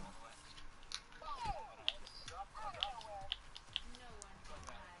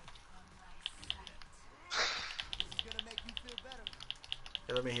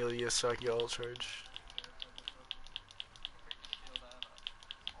 Yeah, let me heal you so I can get ult charge.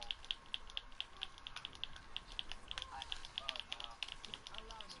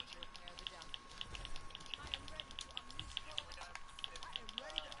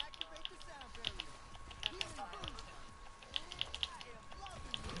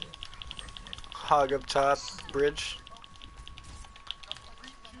 Hog up top, bridge.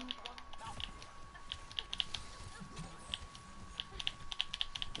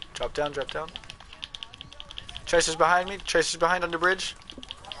 Drop down, drop down. Tracer's behind me, Tracer's behind on the bridge.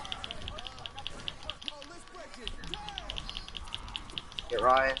 Get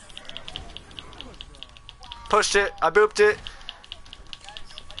Ryan. Pushed it, I booped it.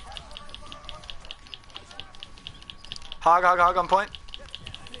 Hog on point.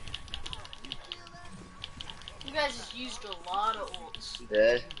 You guys just used a lot of ults.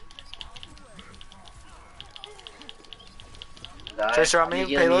 Dead. Die. Tracer on me,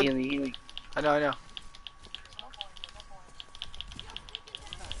 payload. Heal me. I know.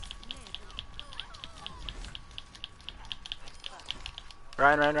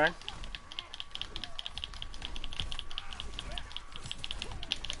 Ryan.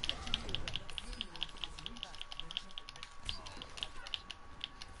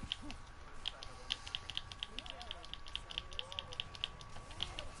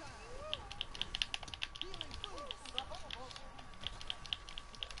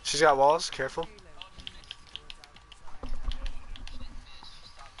 She's got walls. Careful.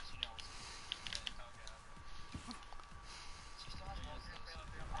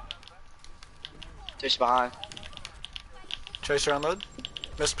 Just behind. Tracer unload.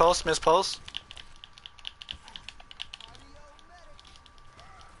 Miss pulse. Miss pulse.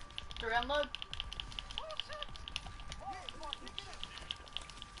 Three unload.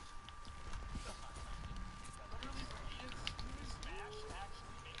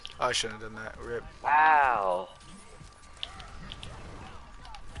 Oh, I shouldn't have done that. Rip. Wow.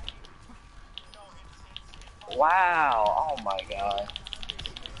 Wow. Oh my god.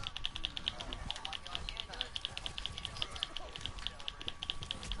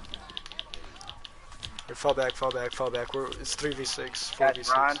 Here, fall back. Fall back. Fall back. It's 3v6. Got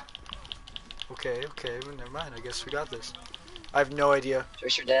 4v6. Ron. Okay. Okay. Well, never mind. I guess we got this. I have no idea.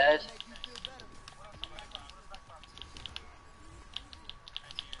 Tracer dead.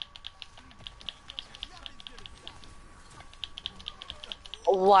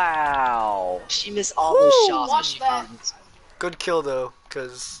 Wow. She missed all those Woo! shots. Watch that. Good kill though,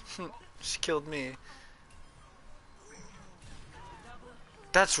 cause she killed me.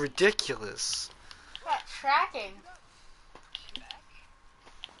 That's ridiculous. That tracking.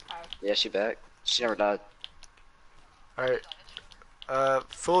 Yeah, she back. She never died. All right.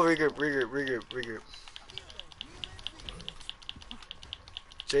 Full regroup. Regroup.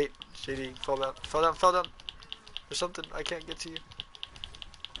 JD, fall down. There's something. I can't get to you.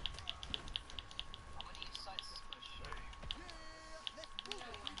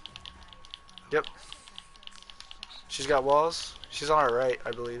 Yep. She's got walls. She's on our right,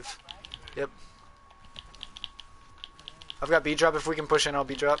 I believe. Yep. I've got B drop. If we can push in, I'll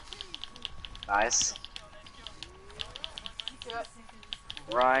B drop. Nice. Yep.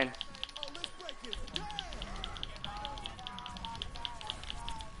 Ryan.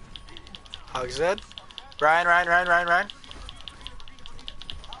 Hog Zed. Ryan.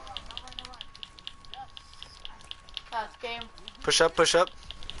 That's game. Push up.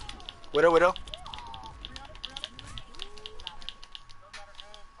 Widow.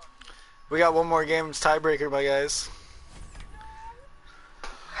 We got one more game. It's tiebreaker, my guys.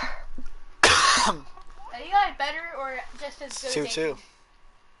 Are you guys better or just as good? 2-2.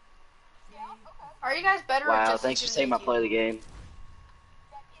 Are you guys better or Wow, just thanks as for good taking my as play of the game.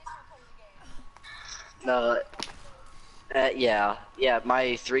 No. Yeah, my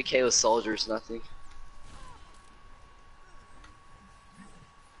 3K was soldiers, nothing.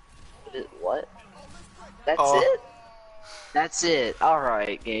 What? That's Oh. it? That's it.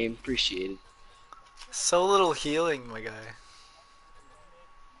 Alright, game. Appreciate it. So little healing, my guy.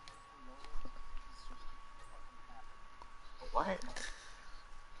 What?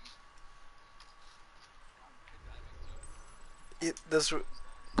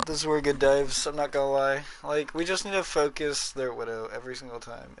 Those were good dives, I'm not gonna lie. Like, we just need to focus their Widow every single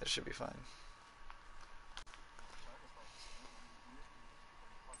time. It should be fine.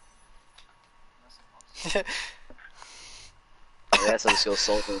 Yeah, so just go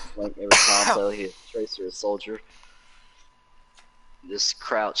soldier and flank every time, so he tracer a soldier. Just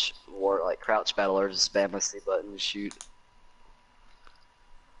crouch battler, just spam my C button and shoot.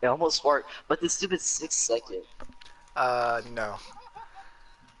 It almost worked, but this stupid 6-second. No.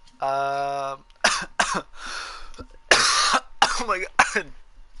 Oh my god.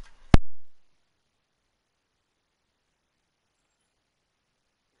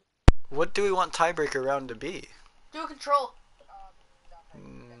 What do we want tiebreaker round to be? Do control.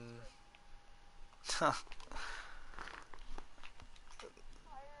 Huh.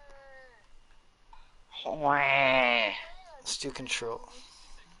 Let's do control.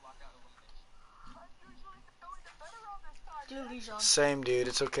 Do Lijiang. Same, dude.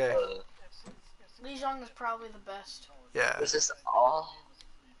 It's okay. Lijiang is probably the best. Yeah. Is this all?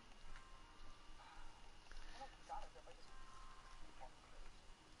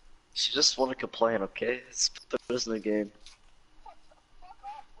 She just want to complain, okay? Let's put this in the game.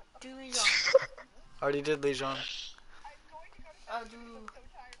 Do Lijiang. Already did Lijiang. Do.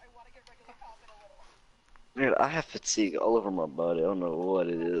 Dude, I have fatigue all over my body. I don't know what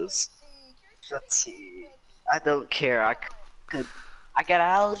it is. Fatigue. I don't care. I got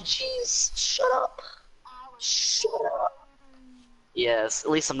allergies. Shut up. Shut up. Yes,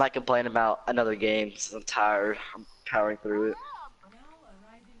 at least I'm not complaining about another game since I'm tired. I'm powering through it.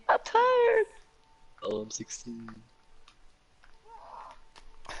 I'm tired. Oh, I'm 16.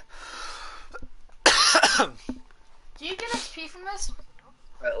 Do you get XP from this?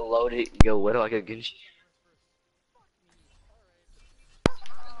 Load it. Go. Where do I go, Genji?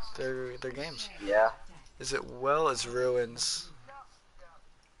 They're games. Yeah. Is it well as ruins?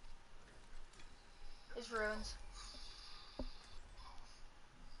 ruins. Here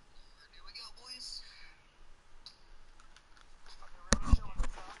we go, boys.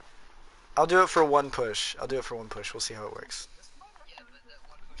 I'll do it for one push. I'll do it for one push. We'll see how it works. Yeah, but that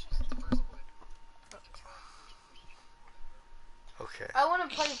one push is the first one. Okay. I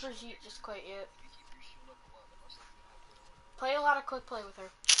wouldn't play Brigitte just quite yet. If you keep your shield up a lot, then most likely you'll have Widow. Play a lot of quick play with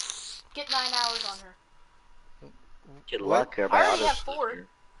her. Get 9 hours on her. Good What? luck, everybody. I already I'll have just 4. sit here.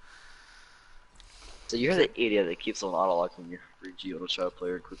 So you're the idiot that keeps on auto-locking your free G on a try to play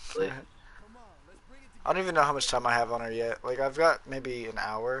or quick play. I don't even know how much time I have on her yet. Like, I've got maybe an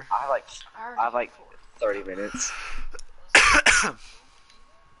hour. I I already have like have 4. 30 minutes. Like, yeah, actually,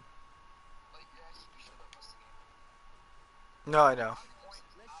 you should have most of the game. No, I know.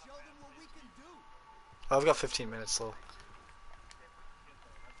 Oh, I've got 15 minutes still.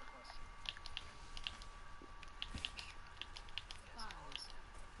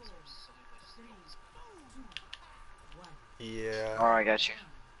 Yeah. Alright, got you.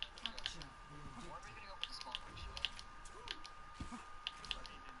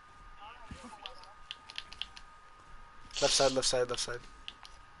 Left side, left side, left side.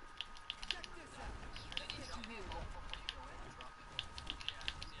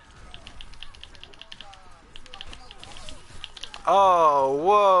 Oh,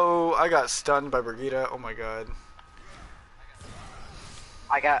 whoa! I got stunned by Brigitte. Oh my god.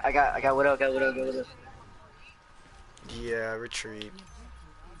 I got Widow, got Widow. Yeah, retreat.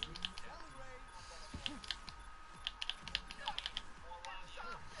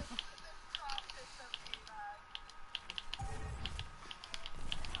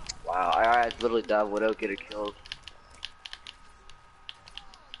 Wow, I literally died Widow, get her killed.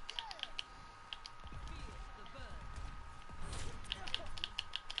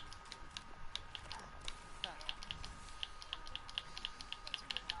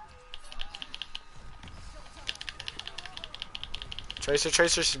 Tracer,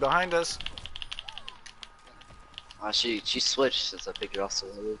 Tracer, she's behind us. She switched since I picked her off so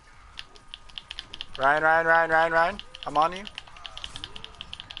early. Ryan. I'm on you.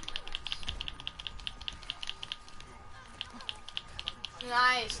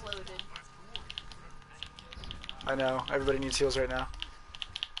 Nice, loaded. I know. Everybody needs heals right now.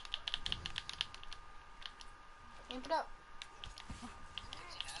 Amp it up.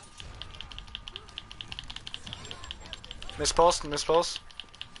 Miss pulse, miss pulse.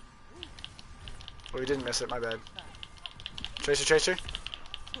 Oh, we didn't miss it, my bad. Tracer, Tracer.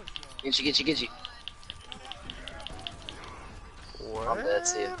 Genji. What? I'm dead,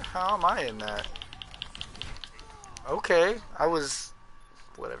 see ya. How am I in that? Okay, I was...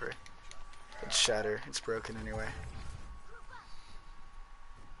 Whatever. It's shatter. It's broken anyway.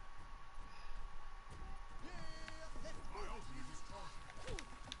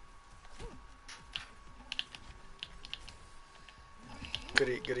 Good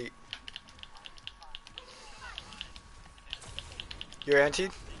eat. You're anti?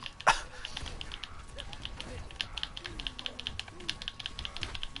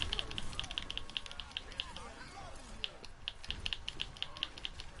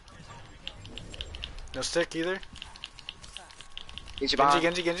 No stick either?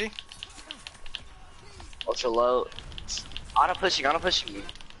 Genji. Ultra low. Auto pushing me.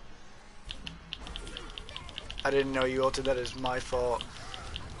 I didn't know you ulted, that is my fault.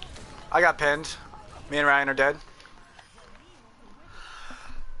 I got pinned. Me and Ryan are dead.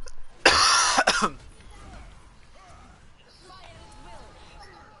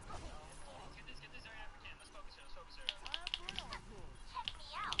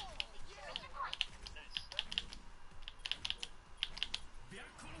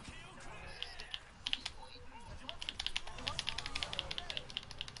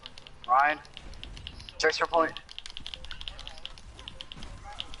 Ryan. Tracer point.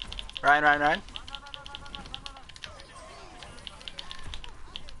 Ryan.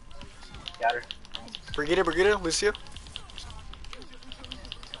 Got her. Brigitte, Lucio.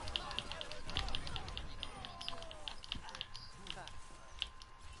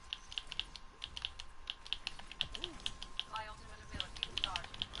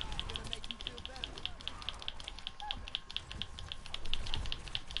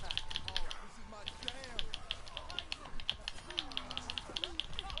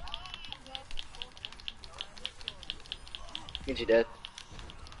 Genji dead.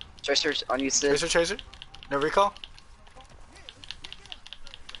 Tracer's on you, Sid. Tracer. No recall?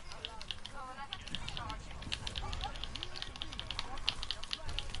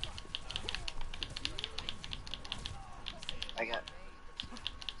 I got.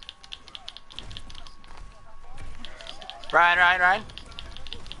 Ryan.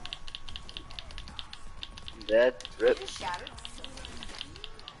 Dead. Rip. Just shattered.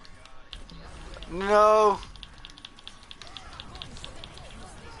 No.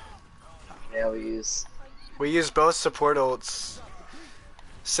 Yeah, we use both support ults.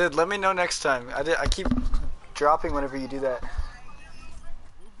 Sid, let me know next time. I keep dropping whenever you do that.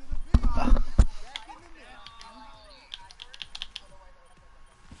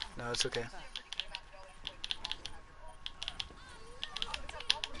 No, it's okay.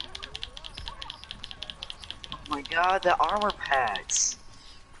 Oh my god, the armor packs.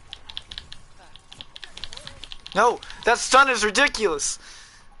 No, that stun is ridiculous.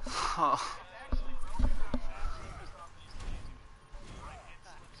 Oh.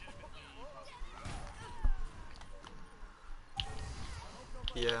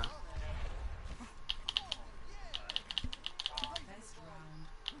 Yeah. Best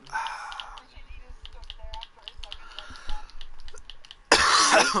round.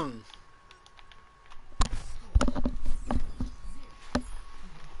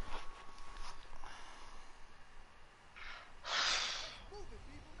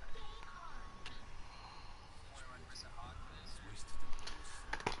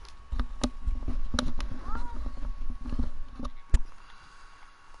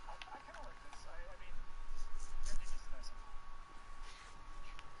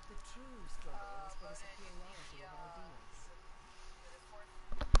 The true struggle is for the superiority of ideas.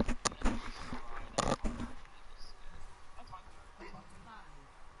 Five,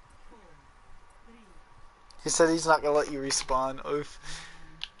 four, three, He said he's not gonna let you respawn. Oof. round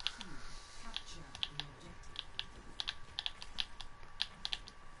two. Capture the objective.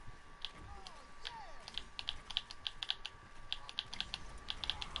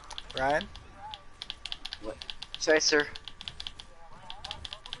 Ryan? What? Sorry, sir.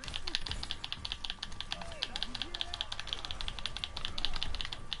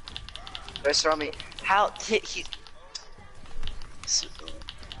 Rest on me. How did he?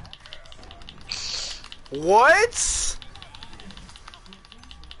 What?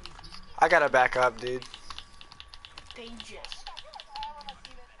 I gotta back up, dude. They just.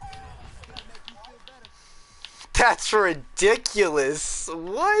 That's ridiculous.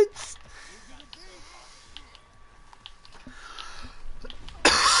 What?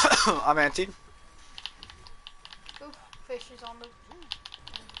 I'm anti. Oof, fish is on the.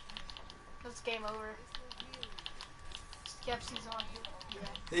 That's game over. Skepsi's on.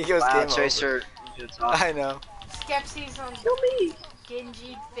 Yeah. He goes Wow, game over. Tracer. I know. Skepsi's on. Heal me.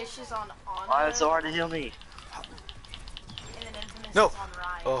 Genji, fish is on Ana. Why is it so hard to heal me? And then Infamous No. is on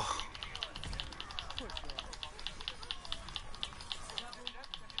Ryan. Oh.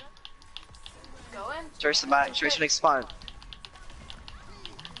 Go in. Tracer makes fun.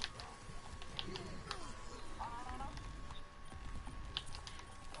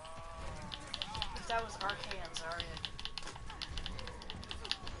 If that was arcane, I'm sorry.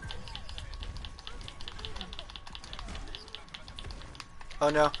 Oh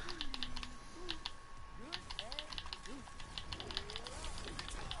no.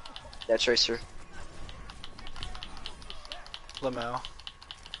 That Tracer. Lamau.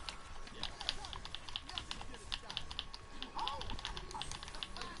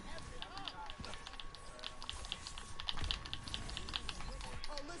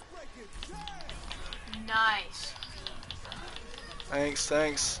 Nice.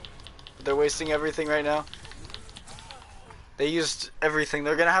 Thanks. But they're wasting everything right now. They used everything.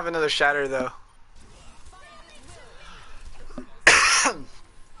 They're gonna have another shatter though.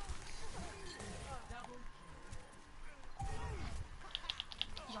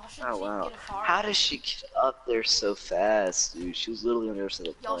 Y'all should Oh wow. get a Pharah. How does she get up there so fast, dude? She was literally on the other side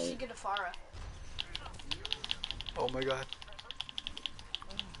of the Y'all plane. should get a Pharah. Oh my god.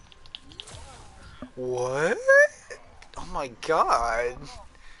 What? Oh my god.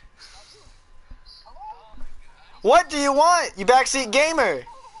 What do you want? You backseat gamer.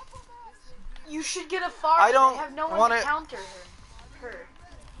 You should get a Pharah. I don't They have no one wanna- to counter her.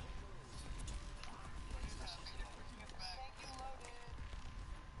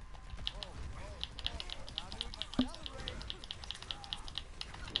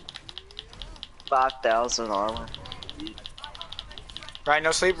 $5,000 armor. Ryan,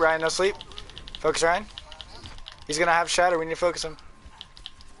 no sleep. Ryan, no sleep. Focus, Ryan. He's gonna have shatter. We need to focus him.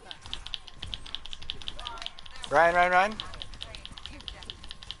 Ryan.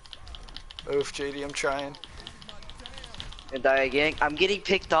 Oof, JD, I'm trying. And die again. I'm getting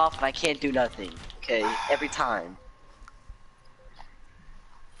picked off and I can't do nothing. Okay, every time.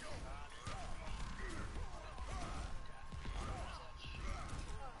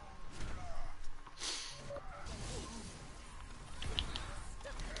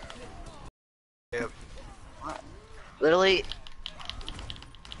 Yep. literally.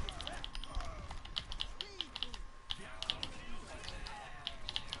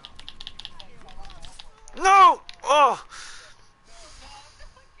 No! Oh!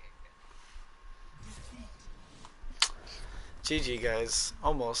 GG, guys.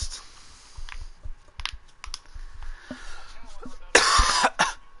 Almost.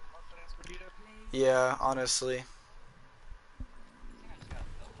 Yeah, honestly.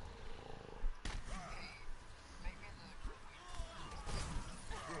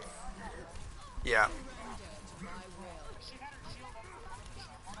 Yeah.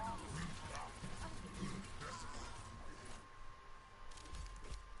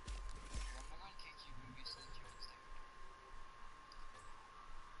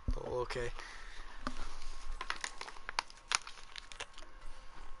 Oh, okay.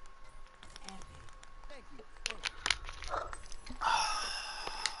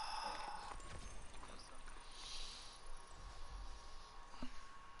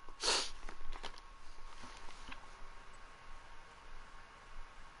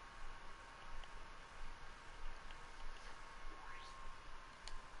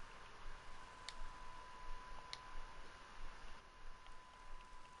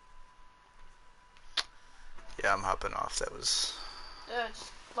 Yeah, I'm hopping off. That was...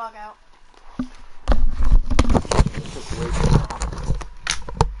 Just log out. took way too long.